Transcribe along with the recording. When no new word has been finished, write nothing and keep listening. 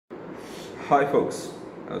Hi folks.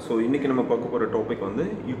 So இன்னைக்கு நம்ம பார்க்க போகிற டாபிக் வந்து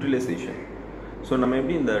யூட்டிலைசேஷன். ஸோ நம்ம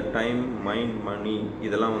எப்படி இந்த டைம், மைண்ட், மணி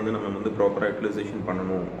இதெல்லாம் வந்து நம்ம வந்து ப்ராப்பராக யூட்டிலைசேஷன்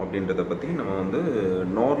பண்ணணும் அப்படின்றத பற்றி நம்ம வந்து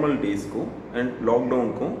நார்மல் டேஸ்க்கும் அண்ட்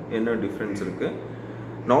லாக்டவுனுக்கும் என்ன டிஃப்ரென்ஸ் இருக்குது,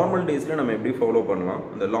 நார்மல் டேஸில் நம்ம எப்படி ஃபாலோ பண்ணலாம்,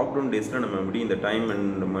 இந்த லாக்டவுன் டேஸில் நம்ம எப்படி இந்த time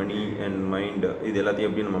and money and mind இது எல்லாத்தையும்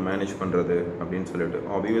எப்படி நம்ம மேனேஜ் பண்ணுறது அப்படின்னு சொல்லிட்டு.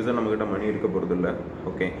 ஆப்வியஸாக நம்மக்கிட்ட மணி இருக்க போகிறது இல்லை.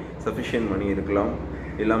 ஓகே, சஃபிஷியன்ட் மணி இருக்கலாம்,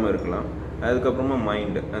 இல்லாமல் இருக்கலாம். அதுக்கப்புறமா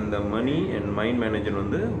மைண்ட், அந்த மணி அண்ட் மைண்ட் மேனேஜர்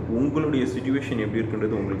வந்து உங்களுடைய சிச்சுவேஷன் எப்படி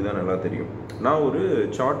இருக்குன்றது உங்களுக்கு தான் நல்லா தெரியும். நான் ஒரு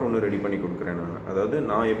சார்ட் ஒன்று ரெடி பண்ணி கொடுக்குறேன். அதாவது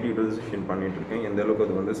நான் எப்படி யூட்டிலைசேஷன் பண்ணிகிட்ருக்கேன், எந்த அளவுக்கு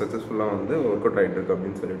அது வந்து சக்ஸஸ்ஃபுல்லாக வந்து ஒர்க் அவுட் ஆகிட்டு இருக்கு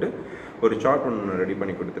அப்படின்னு சொல்லிட்டு ஒரு சார்ட் ஒன்று ரெடி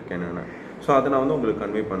பண்ணி கொடுத்துருக்கேன் நான். ஸோ அதை நான் வந்து உங்களுக்கு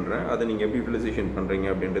கன்வே பண்ணுறேன். அதை நீங்கள் எப்படி யூட்டிலைசேஷன் பண்ணுறீங்க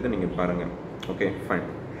அப்படின்றத நீங்கள் பாருங்கள். Okay, fine.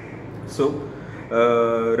 ஸோ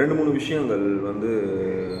 2-3 விஷயங்கள் வந்து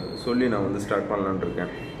சொல்லி நான் வந்து ஸ்டார்ட் பண்ணலான்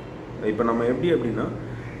இருக்கேன். இப்போ நம்ம எப்படி அப்படின்னா,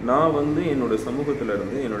 நான் வந்து என்னோடய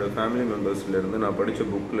சமூகத்திலேருந்து, என்னோடய ஃபேமிலி மெம்பர்ஸ்லேருந்து, நான் படித்த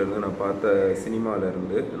புக்கிலேருந்து, நான் பார்த்த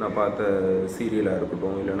சினிமாவிலேருந்து, நான் பார்த்த சீரியலாக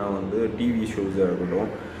இருக்கட்டும், இல்லைனா வந்து டிவி ஷோஸாக இருக்கட்டும்,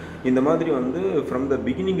 இந்த மாதிரி வந்து ஃப்ரம் த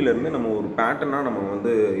பிகினிங்லேருந்து நம்ம ஒரு பேட்டர்னாக நம்ம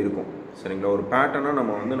வந்து இருக்கோம். சரிங்களா? ஒரு பேட்டர்னாக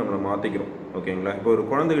நம்ம வந்து நம்மளை மாற்றிக்கிறோம். ஓகேங்களா? இப்போ ஒரு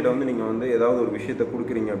குழந்தைகிட்ட வந்து நீங்கள் வந்து ஏதாவது ஒரு விஷயத்தை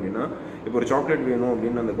கொடுக்குறீங்க அப்படின்னா, இப்போ ஒரு சாக்லேட் வேணும்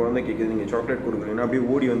அப்படின்னு அந்த குழந்தை கேட்குது, நீங்கள் சாக்லேட் கொடுக்குறீங்கன்னா அப்படியே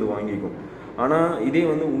ஓடி வந்து வாங்கிக்கும். ஆனால் இதே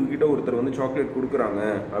வந்து உங்ககிட்ட ஒருத்தர் வந்து சாக்லேட் கொடுக்குறாங்க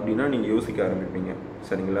அப்படின்னா நீங்கள் யோசிக்க ஆரம்பிப்பீங்க.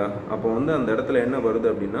 சரிங்களா? அப்போ வந்து அந்த இடத்துல என்ன வருது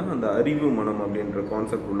அப்படின்னா, அந்த அறிவு மனம் அப்படின்ற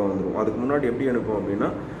கான்செப்ட் உள்ளே வந்துடும். அதுக்கு முன்னாடி எப்படி அனுப்போம் அப்படின்னா,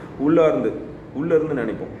 உள்ளேருந்து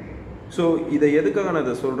நினைப்போம். ஸோ இதை எதுக்காக நான்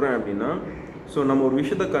இதை சொல்கிறேன் அப்படின்னா, ஸோ நம்ம ஒரு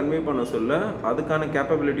விஷயத்தை கன்வே பண்ண சொல்ல அதுக்கான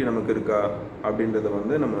கேப்பபிலிட்டி நமக்கு இருக்கா அப்படின்றத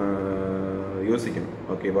வந்து நம்ம யோசிக்கணும்.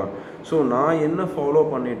 ஓகேவா? ஸோ நான் என்ன ஃபாலோ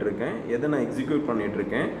பண்ணிகிட்ருக்கேன், எதை நான் எக்ஸிக்யூட்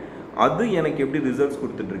பண்ணிகிட்ருக்கேன், அது எனக்கு எப்படி ரிசல்ட்ஸ்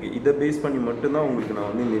கொடுத்துட்ருக்கு, இதை பேஸ் பண்ணி மட்டும்தான் உங்களுக்கு நான்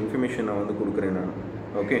வந்து இந்த இன்ஃபர்மேஷனை வந்து கொடுக்குறேன் நான்.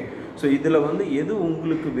 ஓகே, ஸோ இதில் வந்து எது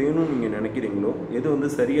உங்களுக்கு வேணும்னு நீங்கள் நினைக்கிறீங்களோ, எது வந்து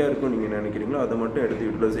சரியாக இருக்கும் நீங்கள் நினைக்கிறீங்களோ அதை மட்டும் எடுத்து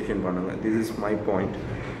யூட்டிலைசேஷன் பண்ணுங்கள். This is my point.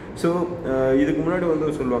 So இதுக்கு முன்னாடி வந்து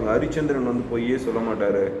சொல்லுவாங்க, ஹரிச்சந்திரன் வந்து பொய்யே சொல்ல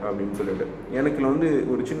மாட்டார் அப்படின்னு சொல்லிட்டு. எனக்கு வந்து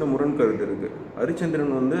ஒரு சின்ன முரண் கருத்து இருக்குது.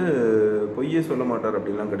 ஹரிச்சந்திரன் வந்து பொய்யே சொல்ல மாட்டார்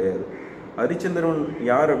அப்படின்லாம் கிடையாது. ஹரிச்சந்திரன்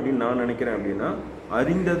யார் அப்படின்னு நான் நினைக்கிறேன் அப்படின்னா,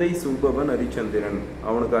 அறிந்ததை சொல்பவன் ஹரிச்சந்திரன்.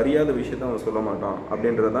 அவனுக்கு அறியாத விஷயத்த அவன் சொல்ல மாட்டான்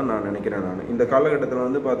அப்படின்றதான் நான் நினைக்கிறேன். நான் இந்த காலகட்டத்தில்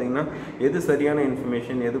வந்து பார்த்தீங்கன்னா, எது சரியான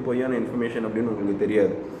இன்ஃபர்மேஷன், எது பொய்யான இன்ஃபர்மேஷன் அப்படின்னு உங்களுக்கு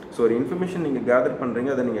தெரியாது. ஸோ ஒரு இன்ஃபர்மேஷன் நீங்கள் கேதர்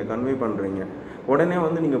பண்ணுறீங்க, அதை நீங்கள் கன்வே பண்ணுறீங்க, உடனே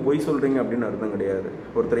வந்து நீங்கள் பொய் சொல்கிறீங்க அப்படின்னு அர்த்தம் கிடையாது.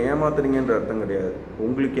 ஒருத்தர் ஏமாத்துறீங்கன்ற அர்த்தம் கிடையாது.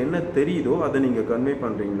 உங்களுக்கு என்ன தெரியுதோ அதை நீங்கள் கன்வே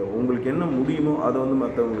பண்ணுறீங்களோ, உங்களுக்கு என்ன முடியுமோ அதை வந்து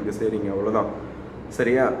மற்றவங்களுக்கு செய்கிறீங்க, அவ்வளோதான்.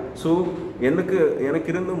 சரியா? ஸோ எனக்கு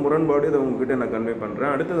இருந்த முரண்பாடு இதை உங்ககிட்ட நான் கன்வே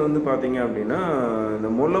பண்ணுறேன். அடுத்தது வந்து பார்த்தீங்க அப்படின்னா,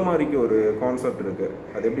 இந்த மொல்லமாரிக்கு ஒரு கான்செப்ட் இருக்குது.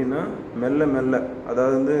 அது எப்படின்னா, மெல்ல மெல்ல,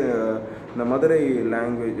 அதாவது வந்து இந்த மதுரை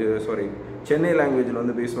லாங்குவேஜ், சென்னை லாங்குவேஜில்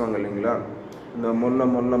வந்து பேசுவாங்க இல்லைங்களா, இந்த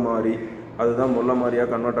மொல்ல மாறி, அதுதான் மொல்ல மாதிரியாக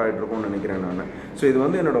கன்வெர்ட் ஆகிட்டு இருக்கும்னு நினைக்கிறேன் நான். ஸோ இது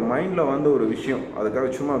வந்து என்னோடய மைண்டில் வந்து ஒரு விஷயம், அதுக்காக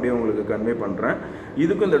சும்மா அப்படியே உங்களுக்கு கன்வே பண்ணுறேன்.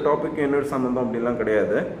 இதுக்கும் இந்த டாபிக் என்ன சம்மந்தம் அப்படின்லாம்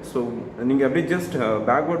கிடையாது. ஸோ நீங்கள் அப்படியே ஜஸ்ட்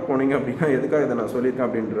பேக்வர்ட் போனீங்க அப்படின்னா எதுக்காக இதை நான் சொல்லியிருக்கேன்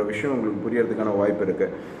அப்படின்ற விஷயம் உங்களுக்கு புரியறதுக்கான வாய்ப்பு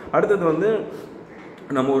இருக்குது. அடுத்தது வந்து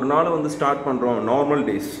நம்ம ஒரு நாளை வந்து ஸ்டார்ட் பண்ணுறோம், நார்மல்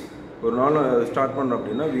டேஸ் ஒரு நாளை ஸ்டார்ட் பண்ணுறோம்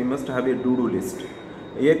அப்படின்னா, we must have A do list.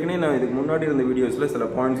 ஏற்கனவே நான் இதுக்கு முன்னாடி இருந்த வீடியோஸில் சில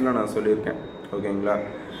பாயிண்ட்ஸ்லாம் நான் சொல்லியிருக்கேன். ஓகேங்களா?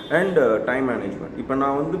 And time management. இப்போ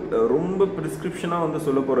நான் வந்து ரொம்ப ப்ரிஸ்கிரிப்ஷனாக வந்து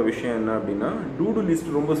சொல்ல போகிற விஷயம் என்ன அப்படின்னா, டூ லிஸ்ட்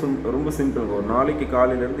ரொம்ப சிம்பிள். ஒரு நாளைக்கு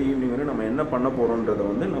காலையிலேருந்து ஈவினிங் வரை நம்ம என்ன பண்ண போகிறோன்றதை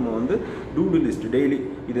வந்து நம்ம வந்து டூ லிஸ்ட் டெய்லி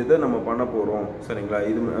இதை தான் நம்ம பண்ண போகிறோம். சரிங்களா?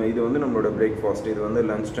 இது வந்து நம்மளோட பிரேக்ஃபாஸ்ட், இது வந்து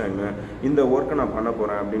லன்ச் டைமு, இந்த ஒர்க்கை நான் பண்ண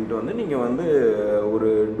போகிறேன் அப்படின்ட்டு வந்து நீங்கள் வந்து ஒரு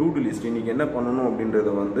டூ லிஸ்ட் இன்றைக்கி என்ன பண்ணணும்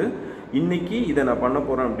அப்படின்றத வந்து, இன்றைக்கி இதை நான் பண்ண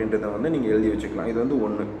போகிறேன் அப்படின்றத வந்து நீங்கள் எழுதி வச்சுக்கலாம். இது வந்து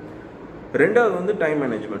ஒன்று. ரெண்டாவது வந்து டைம்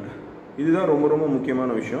மேனேஜ்மெண்ட். இதுதான் ரொம்ப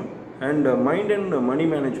முக்கியமான விஷயம். And mind and money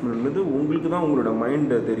management உங்களுக்கு தான் உங்களோட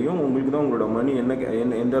மைண்டு தெரியும், உங்களுக்கு தான் உங்களோட மணி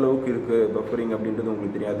எந்த அளவுக்கு இருக்குது பஃபரிங் அப்படின்றது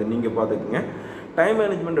உங்களுக்கு தெரியும். அதை நீங்கள் பார்த்துக்குங்க. டைம்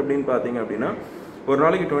மேனேஜ்மெண்ட் அப்படின்னு பார்த்தீங்க அப்படின்னா, ஒரு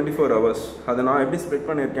நாளைக்கு 24 hours, அதை நான் எப்படி ஸ்ப்ரெட்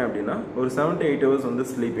பண்ணியிருக்கேன் அப்படின்னா, ஒரு 7 to 8 hours வந்து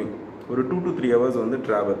ஸ்லீப்பிங், ஒரு 2 to 3 hours வந்து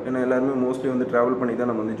ட்ராவல். ஏன்னா எல்லாருமே மோஸ்ட்லி வந்து ட்ராவல் பண்ணி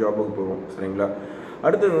தான் நம்ம வந்து ஜாபுக்கு போவோம். சரிங்களா?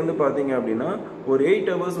 அடுத்தது வந்து பார்த்தீங்க அப்படின்னா, ஒரு 8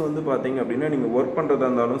 hours வந்து பார்த்தீங்க அப்படின்னா, நீங்கள் ஒர்க் பண்ணுறதா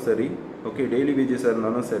இருந்தாலும் சரி, ஓகே, டெய்லி வேஜஸாக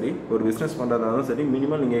இருந்தாலும் சரி, ஒரு பிஸ்னஸ் பண்ணுறதா இருந்தாலும் சரி,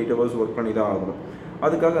 மினிமம் நீங்கள் 8 hours ஒர்க் பண்ணி தான் ஆகணும்.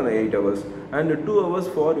 அதுக்காக அந்த 8 hours and 2 hours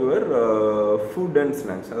for your food and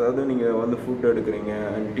snacks. அதாவது நீங்கள் வந்து ஃபுட் எடுக்கிறீங்க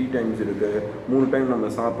அண்ட் டீ டைம்ஸ் இருக்குது, 3 டைம்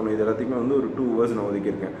நம்ம சாப்பிடணும். இது எல்லாத்தையுமே வந்து ஒரு 2 hours நான்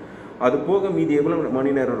ஒதுக்கியிருக்கேன். அது போக மீதி எவ்வளோ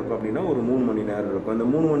மணி நேரம் இருக்கும் அப்படின்னா, ஒரு 3 மணி நேரம் இருக்கும். அந்த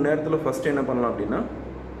 3 மணி நேரத்தில் ஃபஸ்ட்டு என்ன பண்ணலாம் அப்படின்னா,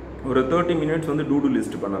 ஒரு 30 minutes வந்து டூ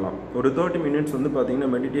லிஸ்ட் பண்ணலாம். ஒரு 30 minutes வந்து பார்த்தீங்கன்னா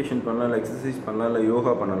மெடிடேஷன் பண்ணலாம், இல்லை எக்ஸசைஸ் பண்ணலாம், இல்லை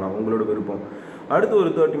யோகா பண்ணலாம், உங்களோட விருப்பம். அடுத்து ஒரு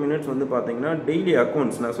 30 minutes வந்து பார்த்தீங்கன்னா டெய்லி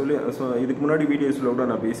அக்கௌண்ட்ஸ் நான் இதுக்கு முன்னாடி வீடியோஸில் கூட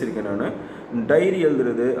நான் பேசியிருக்கேன். நான் டைரி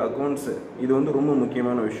எழுதுறது, அக்கௌண்ட்ஸ், இது வந்து ரொம்ப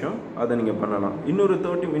முக்கியமான விஷயம். அதை நீங்கள் பண்ணலாம். இன்னொரு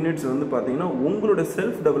 30 minutes வந்து பார்த்தீங்கன்னா உங்களோட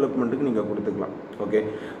செல்ஃப் டெவலப்மெண்ட்டுக்கு நீங்கள் கொடுத்துக்கலாம். ஓகே,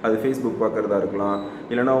 அது ஃபேஸ்புக் பார்க்குறதா இருக்கலாம்,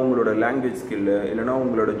 இல்லைனா உங்களோட லாங்குவேஜ் ஸ்கில்லு, இல்லைனா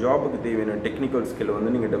உங்களோட ஜாபுக்கு தேவையான டெக்னிக்கல் ஸ்கில்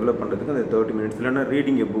வந்து நீங்கள் டெவலப் பண்ணுறதுக்கு அந்த 30 minutes, இல்லைனா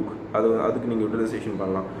ரீடிங் எ புக், அதுக்கு நீங்கள் யூட்டிலைசேஷன்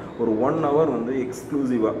பண்ணலாம். ஒரு 1 hour வந்து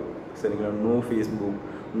எக்ஸ்க்ளூசிவாக, சரிங்களா, no Facebook,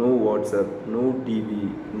 no WhatsApp, no TV,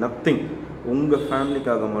 nothing. உங்கள்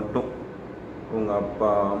ஃபேமிலிக்காக மட்டும், உங்கள் அப்பா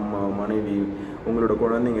அம்மா மனைவி உங்களோட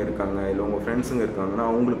குழந்தைங்க இருக்காங்க, இல்லை உங்கள் ஃப்ரெண்ட்ஸுங்க இருக்காங்கன்னா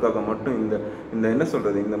அவங்களுக்காக மட்டும் இந்த என்ன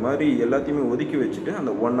சொல்கிறது, இந்த மாதிரி எல்லாத்தையுமே ஒதுக்கி வச்சுட்டு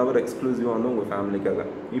அந்த 1 hour எக்ஸ்க்ளூசிவாக வந்து உங்கள் ஃபேமிலிக்காக,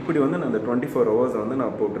 இப்படி வந்து நான் அந்த 24 hours வந்து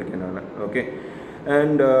நான் போட்டிருக்கேன் நான். ஓகே,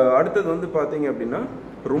 அண்ட் அடுத்தது வந்து பார்த்தீங்க அப்படின்னா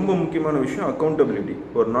ரொம்ப முக்கியமான விஷயம் அக்கௌண்டபிலிட்டி.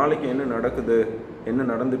 ஒரு நாளைக்கு என்ன நடக்குது, என்ன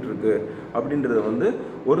நடந்துகிட்ருக்கு அப்படின்றத வந்து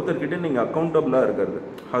ஒருத்தர்கிட்ட நீங்கள் அக்கௌண்டபிளாக இருக்கிறது.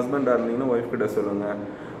 ஹஸ்பண்டாக இருந்தீங்கன்னா ஒய்ஃப் கிட்ட சொல்லுங்கள்,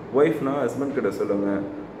 ஒய்ஃப்னா ஹஸ்பண்ட் கிட்ட சொல்லுங்கள்,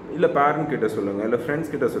 இல்லை பேரண்ட் கிட்ட சொல்லுங்கள், இல்லை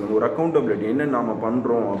ஃப்ரெண்ட்ஸ் கிட்ட சொல்லுங்கள். ஒரு அக்கௌண்டபிலிட்டி என்ன நாம்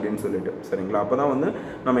பண்ணுறோம் அப்படின்னு சொல்லிட்டு, சரிங்களா. அப்போ தான் வந்து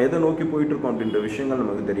நம்ம எதை நோக்கி போயிட்டுருக்கோம் அப்படின்ற விஷயங்கள்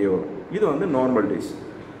நமக்கு தெரிய வரும். இது வந்து நார்மல் டேஸ்.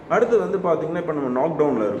 அடுத்து வந்து பார்த்திங்கன்னா இப்போ நம்ம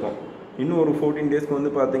லாக்டவுனில் இருக்கோம். இன்னும் ஒரு 14 daysக்கு வந்து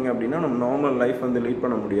பார்த்திங்க அப்படின்னா நம்ம நார்மல் லைஃப் வந்து லீட்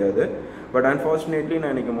பண்ண முடியாது. பட் அன்ஃபார்ச்சுனேட்லி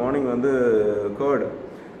நான் இன்றைக்கி மார்னிங் வந்து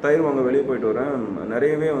தயிர் வாங்க வெளியே போயிட்டு வரேன்.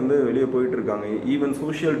 நிறையவே வந்து வெளியே போயிட்டுருக்காங்க. ஈவன்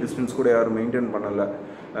சோஷியல் டிஸ்டன்ஸ் கூட யாரும் மெயின்டைன் பண்ணலை.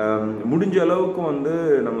 முடிஞ்ச அளவுக்கு வந்து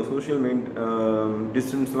நம்ம சோஷியல்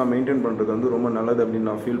டிஸ்டன்ஸ்லாம் மெயின்டைன் பண்ணுறது வந்து ரொம்ப நல்லது அப்படின்னு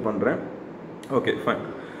நான் ஃபீல் பண்ணுறேன். Okay, fine.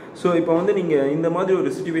 ஸோ இப்போ வந்து நீங்கள் இந்த மாதிரி ஒரு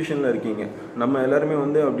சிச்சுவேஷனில் இருக்கீங்க. நம்ம எல்லாருமே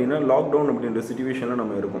வந்து அப்படின்னா லாக்டவுன் அப்படின்ற சிச்சுவேஷனில்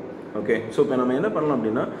நம்ம இருக்கோம். ஓகே, ஸோ இப்போ நம்ம என்ன பண்ணலாம்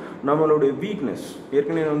அப்படின்னா நம்மளுடைய வீக்னஸ்,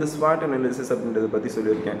 ஏற்கனவே வந்து ஸ்வாட் அனாலிசிஸ் அப்படின்றத பற்றி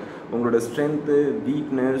சொல்லியிருக்கேன். உங்களோட ஸ்ட்ரென்த்து,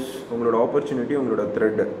 வீக்னஸ், உங்களோட ஆப்பர்ச்சுனிட்டி, உங்களோட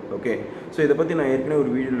த்ரெட். ஓகே, ஸோ இதை பற்றி நான் ஏற்கனவே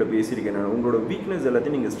ஒரு வீடியோவில் பேசியிருக்கேன். நான் உங்களோட வீக்னஸ்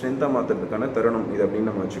எல்லாத்தையும் நீங்கள் ஸ்ட்ரென்த்தாக மாற்றுறதுக்கான தருணம் இது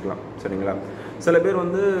அப்படின்னு நம்ம வச்சுக்கலாம். சரிங்களா. சில பேர்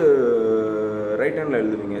வந்து ரைட் ஹேண்டில்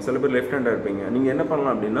எழுதுவீங்க, சில பேர் லெஃப்ட் ஹேண்டாக இருப்பீங்க. நீங்கள் என்ன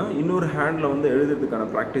பண்ணலாம் அப்படின்னா இன்னொரு ஹேண்டில் வந்து எழுதுறதுக்கான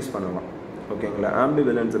ப்ராக்டிஸ் பண்ணலாம். ஓகேங்களா.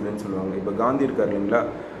 ஆம்பிவலன்ஸ் அப்படின்னு சொல்லுவாங்க. இப்போ காந்தி இருக்கார் இல்லைங்களா,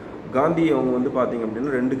 காந்தி அவங்க வந்து பார்த்தீங்க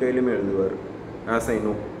அப்படின்னா 2 கையிலுமே எழுதுவார். ஆஸ் ஐ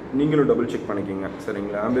நோ, நீங்களும் டபுள் செக் பண்ணிக்கிங்க.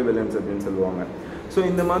 சரிங்களா. ஆம்பிவலன்ஸ் அப்படின்னு சொல்லுவாங்க. ஸோ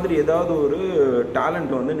இந்த மாதிரி ஏதாவது ஒரு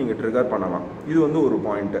டேலண்ட் வந்து நீங்கள் ட்ரிகர் பண்ணலாம். இது வந்து ஒரு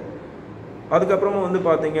பாயிண்ட்டு. அதுக்கப்புறமா வந்து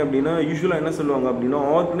பார்த்தீங்க அப்படின்னா யூஸ்வலாக என்ன சொல்லுவாங்க அப்படின்னா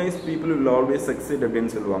organise people will always succeed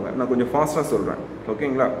அப்படின்னு சொல்லுவாங்க. நான் கொஞ்சம் ஃபாஸ்ட்டாக சொல்கிறேன்.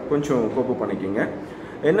 ஓகேங்களா, கொஞ்சம் கோப்பு பண்ணிக்கிங்க.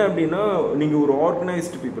 என்ன அப்படின்னா நீங்கள் ஒரு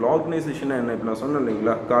ஆர்கனைஸ்டு பீப்புள், ஆர்கனைசேஷனாக என்ன, இப்போ நான் சொன்னேன்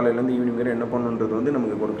இல்லைங்களா, காலையிலேருந்து ஈவினிங் வரை என்ன பண்ணணுன்றது வந்து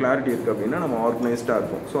நமக்கு ஒரு கிளாரிட்டி இருக்குது அப்படின்னா நம்ம ஆர்கனைஸ்டாக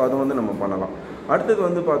இருக்கும். ஸோ அதை வந்து நம்ம பண்ணலாம். அடுத்தது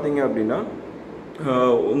வந்து பார்த்தீங்க அப்படின்னா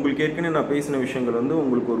உங்களுக்கு ஏற்கனவே நான் பேசின விஷயங்கள் வந்து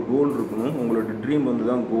உங்களுக்கு ஒரு கோல் இருக்கணும். உங்களோட ட்ரீம் வந்து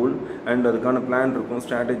தான் கோல். அண்ட் அதுக்கான பிளான் இருக்கும்,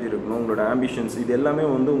 ஸ்ட்ராட்டஜி இருக்கணும், உங்களோட ஆம்பிஷன்ஸ், இது எல்லாமே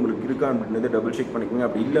வந்து உங்களுக்கு இருக்கா அப்படின்றத டபுள் செக் பண்ணிக்கோங்க.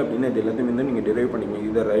 அப்படி இல்லை அப்படின்னா இது எல்லாத்தையுமே வந்து நீங்கள் டிரைவ் பண்ணிக்கோங்க.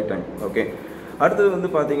 இது ரைட் டைம். ஓகே, அடுத்தது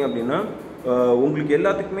வந்து பார்த்தீங்க அப்படின்னா உங்களுக்கு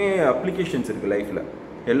எல்லாத்துக்குமே அப்ளிகேஷன்ஸ் இருக்குது லைஃப்பில்.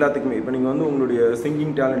 எல்லாத்துக்குமே இப்போ நீங்கள் வந்து உங்களுடைய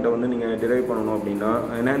சிங்கிங் டேலண்ட்டை வந்து நீங்கள் டிரைவ் பண்ணணும் அப்படின்னா,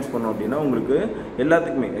 என்ஹான்ஸ் பண்ணணும் அப்படின்னா உங்களுக்கு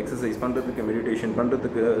எல்லாத்துக்குமே எக்ஸசைஸ் பண்ணுறதுக்கு, மெடிடேஷன்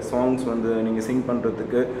பண்ணுறதுக்கு, சாங்ஸ் வந்து நீங்கள் சிங்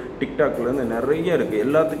பண்ணுறதுக்கு, டிக்டாக்லேருந்து நிறைய இருக்குது.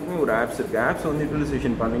 எல்லாத்துக்குமே ஒரு ஆப்ஸ் இருக்குது. ஆப்ஸ் வந்து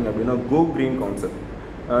யூட்டிலைசேஷன் பண்ணிங்க அப்படின்னா கோ க்ரீன் கான்செப்ட்.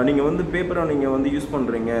 நீங்கள் வந்து பேப்பரை நீங்கள் வந்து யூஸ்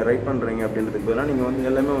பண்ணுறீங்க, ரைட் பண்ணுறீங்க அப்படின்றதுக்கு பதிலாக நீங்கள் வந்து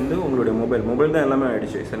எல்லாமே வந்து உங்களுடைய மொபைல் தான் எல்லாமே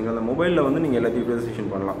ஆகிடுச்சு. சரிங்க, அந்த மொபைலில் வந்து நீங்கள் எல்லாத்தையும்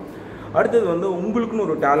யூட்டிலைசேஷன் பண்ணலாம். அடுத்தது வந்து உங்களுக்குன்னு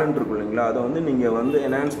ஒரு டேலண்ட் இருக்கும் இல்லைங்களா, அதை வந்து நீங்கள் வந்து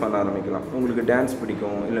என்ஹான்ஸ் பண்ண ஆரம்பிக்கலாம். உங்களுக்கு டான்ஸ்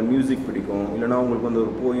பிடிக்கும், இல்லை மியூசிக் பிடிக்கும், இல்லைனா உங்களுக்கு வந்து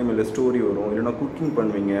ஒரு போயம் இல்லை ஸ்டோரி வரும், இல்லைனா குக்கிங்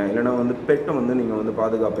பண்ணுவீங்க, இல்லைனா வந்து பெட்டை வந்து நீங்கள் வந்து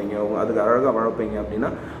பாதுகாப்பீங்க, அதுக்கு அழகாக வளர்ப்பீங்க அப்படின்னா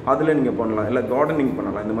அதில் நீங்கள் பண்ணலாம். இல்லை கார்டனிங்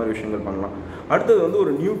பண்ணலாம். இந்த மாதிரி விஷயங்கள் பண்ணலாம். அடுத்தது வந்து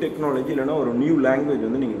ஒரு நியூ டெக்னாலஜி இல்லைனா ஒரு நியூ லாங்குவேஜ்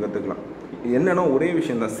வந்து நீங்கள் கற்றுக்கலாம். என்னென்னா ஒரே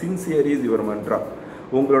விஷயம் தான், சின்சியர் இஸ் யுவர் மந்த்ரா.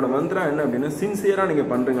 உங்களோட மந்த்ரா என்ன அப்படின்னா சின்சியராக நீங்கள்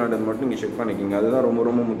பண்ணுறீங்கன்றது மட்டும் நீங்கள் செக் பண்ணிக்கிங்க. அதுதான் ரொம்ப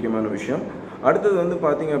ரொம்ப முக்கியமான விஷயம். அடுத்தது வந்து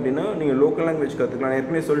பார்த்தீங்க அப்படின்னா நீங்கள் லோக்கல் லாங்குவேஜ் கற்றுக்கலாம்.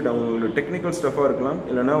 ஏற்கனவே சொல்லிட்டு உங்களுக்கு டெக்னிக்கல் ஸ்டஃபாக இருக்கலாம்,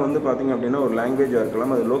 இல்லைனா வந்து பார்த்தீங்க அப்படின்னா ஒரு லாங்குவேஜாக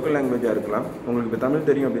இருக்கலாம், அது லோக்கல் லாங்குவேஜாக இருக்கலாம். உங்களுக்கு இப்போ தமிழ்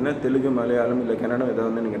தெரியும் அப்படின்னா தெலுங்கு, மலையாளம், இல்லை கன்னடம் எதாவது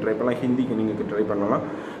வந்து நீங்கள் ட்ரை பண்ணலாம். ஹிந்திக்கு நீங்கள் ட்ரை பண்ணலாம்.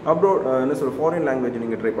 அப்ரோட் என்ன சொல்ல ஃபாரின் லாங்குவேஜ்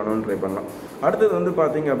நீங்கள் ட்ரை பண்ணலாம். அடுத்தது வந்து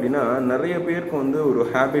பார்த்தீங்க அப்படின்னா நிறைய பேருக்கு வந்து ஒரு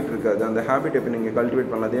ஹேபிட் இருக்காது. அந்த ஹேபிட் எப்போ நீங்கள்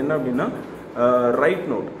கல்டிவேட் பண்ணலாம். அது என்ன அப்படின்னா ரைட்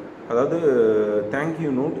நோட், அதாவது தேங்க்யூ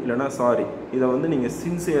நோட் இல்லைனா சாரி, இதை வந்து நீங்கள்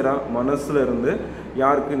சின்சியராக மனசில் இருந்து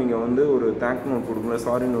யாருக்கு நீங்கள் வந்து ஒரு தேங்க் நோட் கொடுக்கணும்,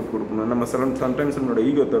 சாரி நோட் கொடுக்கணும். நம்ம சம்டைம்ஸ் நம்மளோட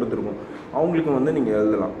ஈகோ தடுத்துருக்கும், அவங்களுக்கு வந்து நீங்கள்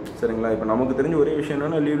எழுதலாம். சரிங்களா. இப்போ நமக்கு தெரிஞ்ச ஒரே விஷயம்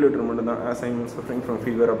என்னன்னா லீவ் லெட்டர் மட்டும் தான். As I am suffering from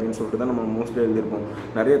fever அப்படின்னு சொல்லிட்டு தான் நம்ம மோஸ்ட்லி எழுதியிருப்போம்.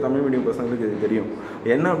 நிறைய தமிழ் மீடியம் பசங்களுக்கு இது தெரியும்.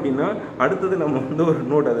 என்ன அப்படின்னா அடுத்தது நம்ம வந்து ஒரு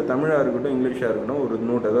நோட், அது தமிழாக இருக்கட்டும் இங்கிலீஷாக இருக்கட்டும், ஒரு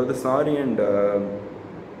நோட், அதாவது சாரி அண்ட்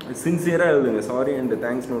சின்சியராக எழுதுங்க, சாரி அண்ட்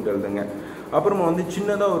தேங்க்ஸ் நோட் எழுதுங்க. அப்புறமா வந்து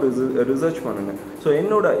சின்னதாக ஒரு ரிசர்ச் பண்ணுங்கள். ஸோ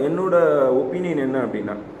என்னோட ஒப்பீனியன் என்ன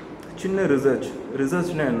அப்படின்னா சின்ன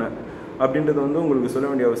ரிசர்ச்னா என்ன, அப்படின்றது வந்து உங்களுக்கு சொல்ல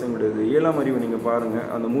வேண்டிய அவசியம் கிடையாது. 7ஆம் அறிவு நீங்கள் பாருங்கள்,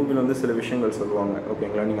 அந்த மூவியில் வந்து சில விஷயங்கள் சொல்லுவாங்க.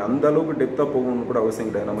 ஓகேங்களா, நீங்கள் அந்த அளவுக்கு டெப்த்தாக போகணும்னு கூட அவசியம்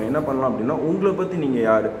கிடையாது. நம்ம என்ன பண்ணலாம் அப்படின்னா, உங்களை பற்றி நீங்கள்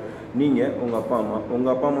யார், நீங்கள் உங்கள் அப்பா அம்மா,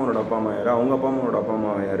 உங்கள் அப்பா அம்மாவோட அப்பா அம்மா யார், அவங்க அப்பா அம்மாவோட அப்பா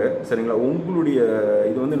அம்மா யார், சரிங்களா, உங்களுடைய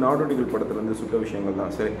இது வந்து நாடோடிகள் படத்துலேருந்து சுத்த விஷயங்கள்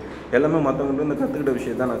தான். சரி, எல்லாமே மற்றவங்கள்ட்ட இருந்து கற்றுக்கிட்ட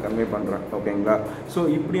விஷயத்தை நான் கன்வே பண்ணுறேன். ஓகேங்களா, ஸோ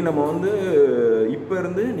இப்படி நம்ம வந்து இப்போ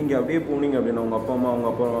இருந்து நீங்கள் அப்படியே போனீங்க அப்படின்னா உங்கள் அப்பா அம்மா, அவங்க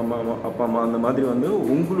அப்பா அம்மா அந்த மாதிரி வந்து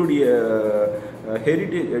உங்களுடைய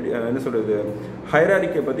ஹெரிட்டேஜ் என்ன சொல்கிறது,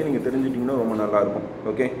 ஹைராரிக்கை பற்றி நீங்கள் தெரிஞ்சுட்டிங்கன்னா ரொம்ப நல்லாயிருக்கும்.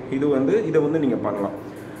 ஓகே, இதை வந்து நீங்கள் பண்ணலாம்.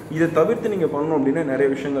 இதை தவிர்த்து நீங்கள் பண்ணணும் அப்படின்னா நிறைய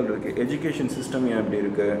விஷயங்கள் இருக்குது. எஜுகேஷன் சிஸ்டம் ஏன் அப்படி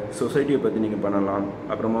இருக்குது, சொசைட்டியை பற்றி நீங்கள் பண்ணலாம்.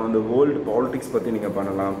 அப்புறமா வந்து வேர்ல்டு பாலிட்டிக்ஸ் பற்றி நீங்கள்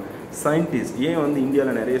பண்ணலாம். சயின்டிஸ்ட் ஏன் வந்து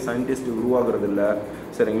இந்தியாவில் நிறைய சயின்டிஸ்ட் உருவாகிறது இல்லை,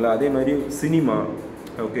 சரிங்களா. அதே மாதிரி சினிமா,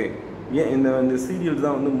 ஓகே, ஏன் இந்த சீரியல்ஸ்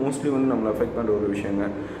தான் வந்து மோஸ்ட்லி வந்து நம்மளை அஃபெக்ட் பண்ணுற ஒரு விஷயங்க.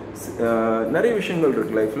 நிறைய விஷயங்கள்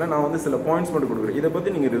இருக்குது லைஃப்பில். நான் வந்து சில பாயிண்ட்ஸ் மட்டும் கொடுக்குறேன், இதை பற்றி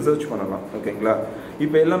நீங்கள் ரிசர்ச் பண்ணலாம். ஓகேங்களா,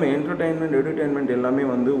 இப்போ எல்லாமே என்டர்டெயின்மெண்ட் எல்லாமே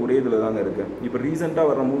வந்து ஒரே இதில் தாங்க இருக்குது. இப்போ ரீசெண்டாக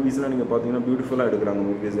வர மூவிஸ்லாம் நீங்கள் பார்த்தீங்கன்னா பியூட்டிஃபுல்லாக எடுக்கிறாங்க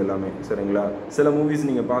மூவிஸ் எல்லாமே, சரிங்களா. சில மூவிஸ்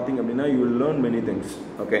நீங்கள் பார்த்தீங்க அப்படின்னா you will learn many things.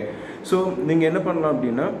 Okay, so நீங்கள் என்ன பண்ணலாம்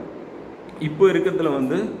அப்படின்னா, இப்போ இருக்கிறதுல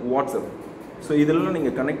வந்து வாட்ஸ்அப், ஸோ இதெல்லாம்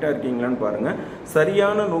நீங்கள் கனெக்டாக இருக்கீங்களான்னு பாருங்கள்.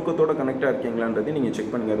 சரியான நோக்கத்தோடு கனெக்டாக இருக்கீங்களான்றதை நீங்கள்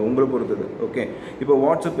செக் பண்ணுங்கள், அது உங்களை பொறுத்தது. ஓகே, இப்போ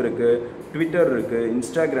வாட்ஸ்அப் இருக்குது, ட்விட்டர் இருக்குது,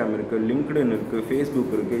 இன்ஸ்டாகிராம் இருக்குது, லிங்க்டின் இருக்குது,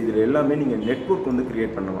 ஃபேஸ்புக் இருக்குது. இதில் எல்லாமே நீங்கள் நெட்வொர்க் வந்து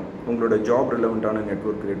க்ரியேட் பண்ணலாம். உங்களோட ஜாப் ரிலவெண்ட்டான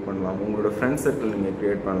நெட்வொர்க் க்ரியேட் பண்ணலாம். உங்களோட ஃப்ரெண்ட்ஸ் சர்க்கிள் நீங்கள்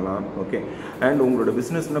க்ரியேட் பண்ணலாம். ஓகே, அண்ட் உங்களோட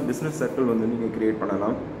பிஸ்னஸ் சர்க்கிள் வந்து நீங்கள் க்ரியேட்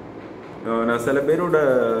பண்ணலாம். நான் சில பேரோட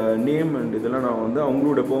நேம் அண்ட் இதெல்லாம் நான் வந்து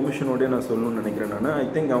அவங்களோட பெர்மிஷனோடய நான் சொல்லணும்னு நினைக்கிறேன். ஐ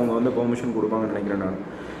திங்க் அவங்க வந்து பெர்மிஷன் கொடுப்பாங்கன்னு நினைக்கிறேன் நான்.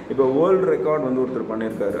 இப்போ வேர்ல்டு ரெக்கார்ட் வந்து ஒருத்தர்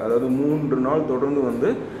பண்ணியிருக்காரு. அதாவது 3 நாள் தொடர்ந்து வந்து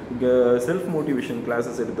இங்கே செல்ஃப் மோட்டிவேஷன்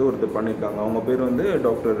கிளாஸஸ் எடுத்து ஒருத்தர் பண்ணியிருக்காங்க. அவங்க பேர் வந்து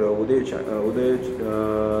டாக்டர்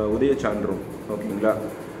உதயசாண்ட்ரு. ஓகேங்களா,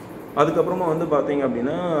 அதுக்கப்புறமா வந்து பார்த்தீங்க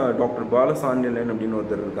அப்படின்னா டாக்டர் பாலசாண்டியன் அப்படின்னு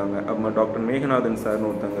ஒருத்தர் இருக்காங்க. அப்புறமா டாக்டர் மேகநாதன் சார்னு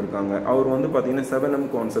ஒருத்தங்க இருக்காங்க. அவர் வந்து பார்த்தீங்கன்னா 7M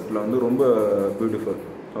கான்செப்டில் வந்து ரொம்ப பியூட்டிஃபுல்.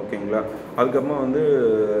 ஓகேங்களா, அதுக்கப்புறமா வந்து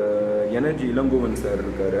எனர்ஜி இளங்கோவன் சார்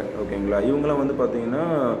இருக்கார். ஓகேங்களா, இவங்களாம் வந்து பார்த்தீங்கன்னா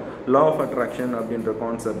லா ஆஃப் அட்ராக்ஷன் அப்படின்ற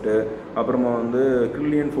கான்செப்ட்டு, அப்புறமா வந்து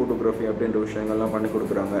ட்ரில்லியன் ஃபோட்டோகிராஃபி அப்படின்ற விஷயங்கள்லாம் பண்ணி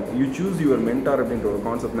கொடுக்குறாங்க. யூ சூஸ் யுவர் மென்டார் அப்படின்ற ஒரு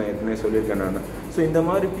கான்செப்ட் நான் ஏற்கனவே சொல்லியிருக்கேன் நான். ஸோ இந்த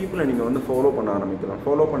மாதிரி பீப்புளை நீங்கள் வந்து ஃபாலோ பண்ண ஆரம்பிக்கலாம்.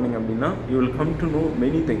 ஃபாலோ பண்ணிங்க அப்படின்னா you will come to know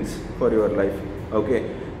many things for your life. Okay,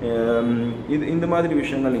 இந்த மாதிரி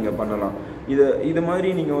விஷயங்கள் நீங்கள் பண்ணலாம். இது மாதிரி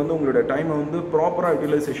நீங்கள் வந்து உங்களோட டைமை வந்து ப்ராப்பராக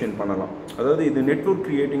யூட்டிலைசேஷன் பண்ணலாம். அதாவது இது நெட்வொர்க்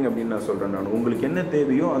க்ரியேட்டிங் அப்படின்னு நான் சொல்கிறேன் நான். உங்களுக்கு என்ன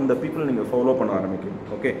தேவையோ அந்த பீப்புளை நீங்கள் ஃபாலோ பண்ண ஆரம்பிக்கணும்.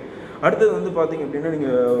 ஓகே, அடுத்தது வந்து பார்த்தீங்க அப்படின்னா,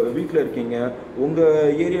 நீங்கள் வீட்டில் இருக்கீங்க,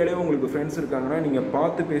 உங்கள் ஏரியாலே உங்களுக்கு ஃப்ரெண்ட்ஸ் இருக்காங்கன்னா நீங்கள்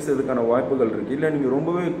பார்த்து பேசுறதுக்கான வாய்ப்புகள் இருக்குது. இல்லை நீங்கள்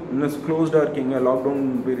ரொம்பவே இன்னும் க்ளோஸ்டாக இருக்கீங்க, லாக்டவுன்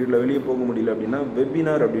பீரியடில் வெளியே போக முடியல அப்படின்னா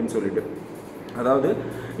வெபினார் அப்படின்னு சொல்லிட்டு, அதாவது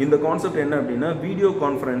இந்த கான்செப்ட் என்ன அப்படின்னா வீடியோ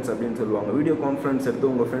கான்ஃபரன்ஸ் அப்படின்னு சொல்லுவாங்க. வீடியோ கான்ஃபரன்ஸ் எடுத்து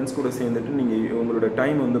உங்கள் ஃப்ரெண்ட்ஸ் கூட சேர்ந்துட்டு நீங்கள் உங்களோட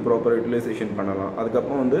டைம் வந்து ப்ராப்பராக யூட்டிலைசேஷன் பண்ணலாம்.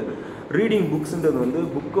 அதுக்கப்புறம் வந்து ரீடிங் புக்ஸுன்றது வந்து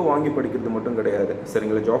புக்கை வாங்கி படிக்கிறது மட்டும் கிடையாது,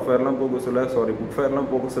 சரிங்களா. புக் ஃபேர்லாம்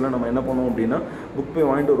போக சொல்ல நம்ம என்ன பண்ணுவோம் அப்படின்னா புக் போய்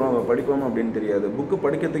வாங்கிட்டு வருவோம், அவங்க படிப்போம் அப்படின்னு தெரியாது. புக்கு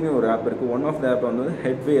படிக்கிறதுக்கு ஒரு ஆப் இருக்குது. ஒன் ஆஃப் த ஆப் வந்து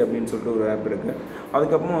ஹெட்வே அப்படின்னு சொல்லிட்டு ஒரு ஆப் இருக்குது.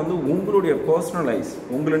 அதுக்கப்புறமா வந்து உங்களுடைய பர்சனலைஸ்,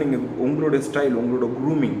 உங்களோட ஸ்டைல், உங்களோட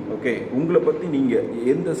க்ரூமிங், ஓகே, உங்களை பற்றி நீங்கள்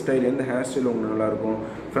எந்த ஸ்டைல், எந்த ஹேர் ஸ்டைல் உங்களுக்கு நல்லாயிருக்கும்,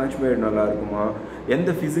 ஃப்ரெஞ்ச் மேட் நல்லா இருக்குமா, எந்த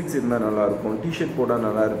ஃபிசிக்ஸ் இருந்தால் நல்லாயிருக்கும், டிஷர்ட் போட்டால்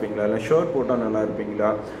நல்லா இருப்பீங்களா, இல்லை ஷர்ட் போட்டால் நல்லா இருப்பீங்களா,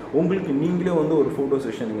 உங்களுக்கு நீங்களே வந்து ஒரு ஃபோட்டோ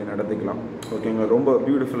செஷன் நீங்கள் நடத்திக்கலாம். ஓகேங்களா, ரொம்ப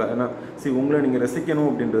பியூட்டிஃபுல்லாக. ஏன்னா உங்களை நீங்கள் ரசிக்கணும்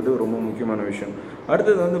அப்படின்றது ரொம்ப முக்கியமான விஷயம்.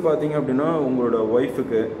 அடுத்தது வந்து பார்த்தீங்க அப்படின்னா உங்களோட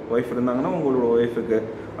ஒய்ஃப் இருந்தாங்கன்னா உங்களோட ஒய்ஃபுக்கு,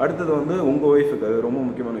 அடுத்தது வந்து உங்கள் ஒய்ஃபுக்கு, அது ரொம்ப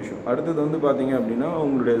முக்கியமான விஷயம். அடுத்தது வந்து பார்த்தீங்க அப்படின்னா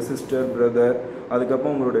உங்களுடைய சிஸ்டர், பிரதர்,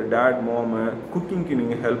 அதுக்கப்புறம் உங்களுடைய டேட், மாமு, குக்கிங்க்கு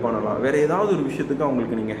நீங்கள் ஹெல்ப் பண்ணலாம். வேறு ஏதாவது ஒரு விஷயத்துக்கு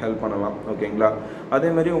அவங்களுக்கு நீங்கள் ஹெல்ப் பண்ணலாம். ஓகேங்களா, அதே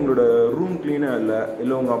மாதிரி உங்களோட ரூம் க்ளீனாக இல்லை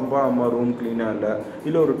உங்கள் அப்பா அம்மா ரூம் க்ளீனாக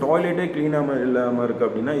இல்லை ஒரு டாய்லெட்டே க்ளீனாக இல்லாமல் இருக்குது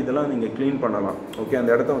அப்படின்னா இதெல்லாம் நீங்கள் க்ளீன் பண்ணலாம். ஓகே,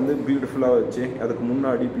 அந்த இடத்த வந்து பியூட்டிஃபுல்லாக வச்சு அதுக்கு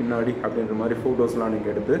முன்னாடி பின்னாடி அப்படின்ற மாதிரி ஃபோட்டோஸ்லாம்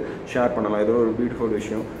நீங்கள் எடுத்து ஷேர் பண்ணலாம். இது ஒரு பியூட்டிஃபுல்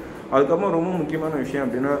விஷயம். அதுக்கப்புறம் ரொம்ப முக்கியமான விஷயம்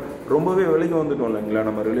அப்படின்னா ரொம்பவே விலகி வந்துட்டோம் இல்லைங்களா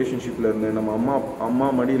நம்ம ரிலேஷன்ஷிப்பில் இருந்து. நம்ம அம்மா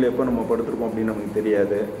மடியில் எப்போ நம்ம படுத்துருப்போம் அப்படின்னு நமக்கு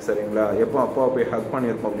தெரியாது, சரிங்களா. எப்போ அப்பாவை போய் ஹக்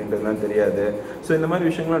பண்ணியிருப்போம் அப்படின்றதுலாம் தெரியாது. ஸோ இந்த மாதிரி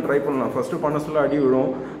விஷயங்கள்லாம் ட்ரை பண்ணலாம். ஃபஸ்ட்டு பண்ண சொல்ல அடி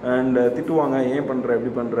விழும் அண்ட் திட்டுவாங்க, ஏன் பண்ணுற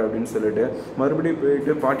எப்படி பண்ணுற அப்படின்னு சொல்லிட்டு. மறுபடியும்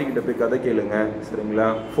போயிட்டு பாட்டிக்கிட்ட போய் கதை கேளுங்க, சரிங்களா.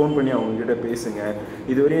 ஃபோன் பண்ணி அவங்ககிட்ட பேசுங்க.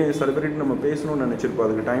 இதுவரையும் சில பேர்கிட்ட நம்ம பேசணும்னு நினச்சிருப்போம்,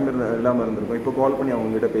 அதுக்கு டைம் இல்லாமல் இருந்திருக்கும். இப்போ கால் பண்ணி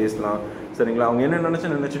அவங்ககிட்ட பேசலாம், சரிங்களா. அவங்க என்ன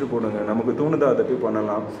நினச்சிட்டு போடுங்க, நமக்கு தோணுதா அதை போய்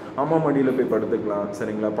பண்ணலாம். அம்மா மடியில் போய் படுத்துக்கலாம்,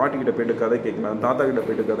 சரிங்களா. பாட்டிக்கிட்ட போயிட்டு கதை கேட்கலாம், தாத்தா கிட்ட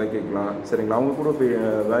போயிட்டு கதை கேட்கலாம், சரிங்களா. அவங்க கூட போய்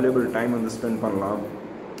வேல்யூபிள் டைம் வந்து ஸ்பெண்ட் பண்ணலாம்.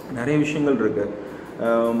 நிறைய விஷயங்கள் இருக்குது.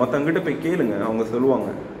 மற்றவங்ககிட்ட போய் கேளுங்க, அவங்க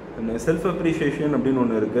சொல்லுவாங்க. செல்ஃப் அப்ரிஷியேஷன் அப்படின்னு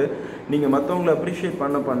ஒன்று இருக்குது. நீங்கள் மற்றவங்களை அப்ரிஷியேட்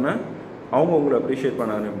பண்ண அவங்க உங்களை அப்ரிஷியேட்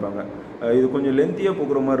பண்ண ஆரம்பிப்பாங்க. இது கொஞ்சம் லென்த்தியாக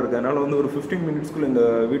போகிற மாதிரி இருக்குது. அதனால் வந்து ஒரு 15 மினிட்ஸ்க்குள்ளே இந்த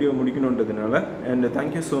video முடிக்கணுன்றதுனால. And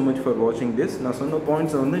thank you so much for வாட்சிங் திஸ். நான் சொன்ன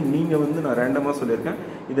பாயிண்ட்ஸை வந்து நீங்கள் வந்து நான் ரேண்டமாக சொல்லியிருக்கேன்.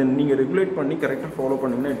 இதை நீங்கள் ரெகுலேட் பண்ணி கரெக்டாக ஃபாலோ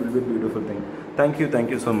பண்ணிங்கன்னா it will be beautiful thing.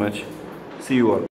 Thank you so much. See you all.